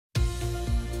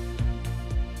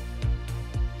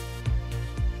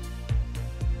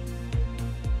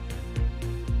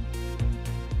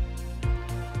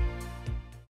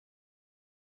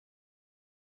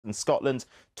and Scotland,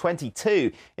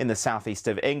 22 in the southeast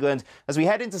of England. As we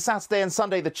head into Saturday and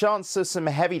Sunday, the chance of some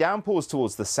heavy downpours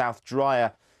towards the south,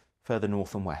 drier further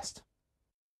north and west.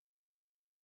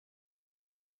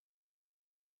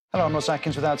 Hello, I'm Ross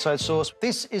Atkins with Outside Source.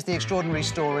 This is the extraordinary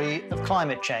story of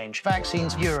climate change.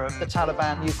 Vaccines, Europe, the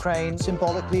Taliban, Ukraine.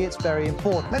 Symbolically, it's very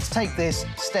important. Let's take this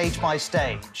stage by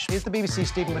stage. Here's the BBC's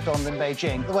Stephen McDonald in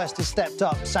Beijing. The West has stepped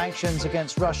up sanctions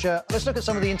against Russia. Let's look at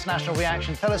some of the international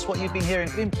reaction. Tell us what you've been hearing.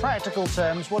 In practical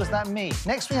terms, what does that mean?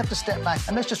 Next, we have to step back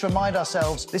and let's just remind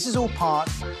ourselves this is all part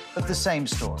of the same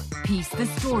story. Piece the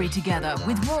story together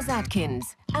with Ross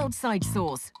Atkins. Outside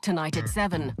Source, tonight at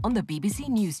 7 on the BBC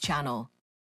News Channel.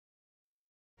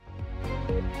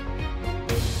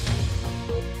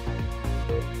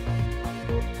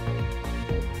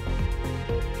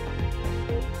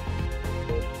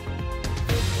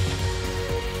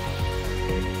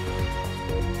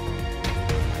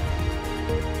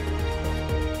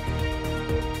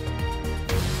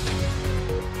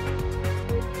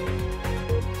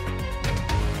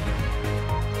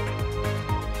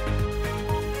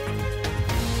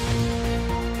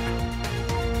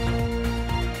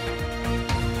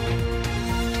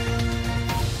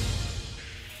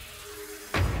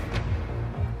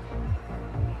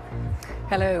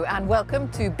 Hello and welcome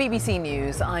to BBC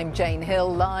News. I'm Jane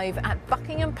Hill, live at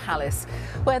Buckingham Palace,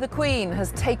 where the Queen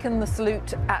has taken the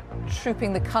salute at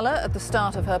Trooping the Colour at the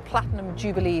start of her Platinum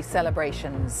Jubilee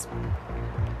celebrations.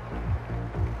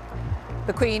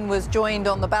 The Queen was joined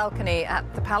on the balcony at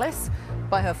the palace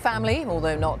by her family,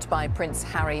 although not by Prince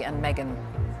Harry and Meghan.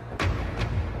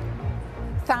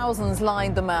 Thousands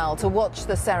lined the Mall to watch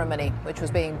the ceremony, which was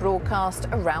being broadcast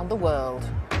around the world.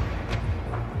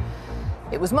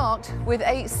 It was marked with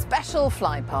a special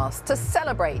flypast to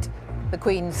celebrate the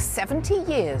Queen's 70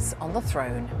 years on the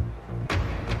throne.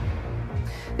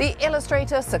 The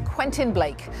illustrator Sir Quentin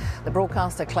Blake, the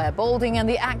broadcaster Claire Balding and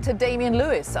the actor Damian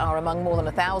Lewis are among more than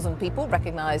 1,000 people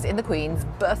recognised in the Queen's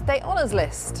birthday honours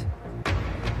list.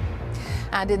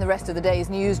 And in the rest of the day's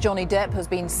news, Johnny Depp has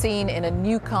been seen in a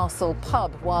Newcastle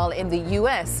pub, while in the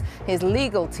US, his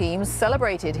legal team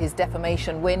celebrated his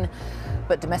defamation win.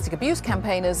 But domestic abuse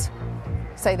campaigners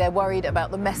say they're worried about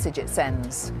the message it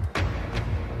sends.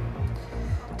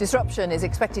 Disruption is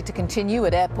expected to continue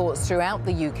at airports throughout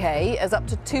the UK as up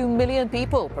to 2 million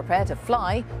people prepare to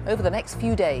fly over the next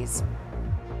few days.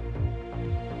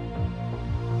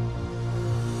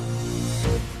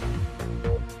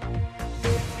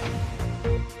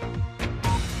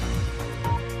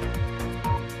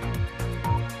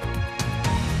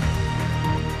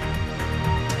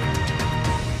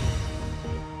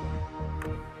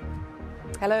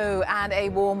 Hello and a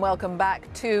warm welcome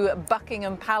back to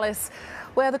Buckingham Palace,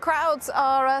 where the crowds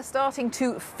are starting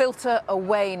to filter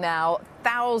away now.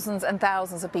 Thousands and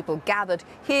thousands of people gathered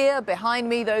here behind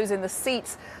me, those in the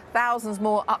seats, thousands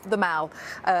more up the Mall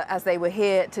as they were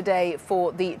here today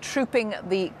for the Trooping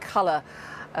the Colour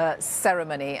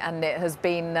ceremony, and it has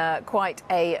been quite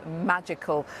a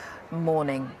magical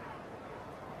morning.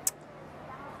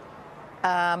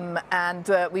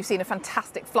 We've seen a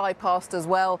fantastic fly past as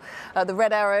well. The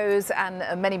Red Arrows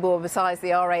and many more besides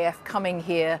the RAF coming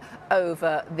here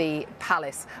over the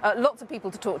palace. Lots of people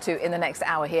to talk to in the next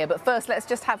hour here. But first, let's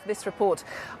just have this report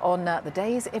on the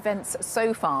day's events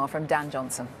so far from Dan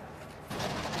Johnson.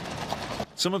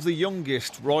 Some of the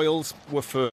youngest royals were first.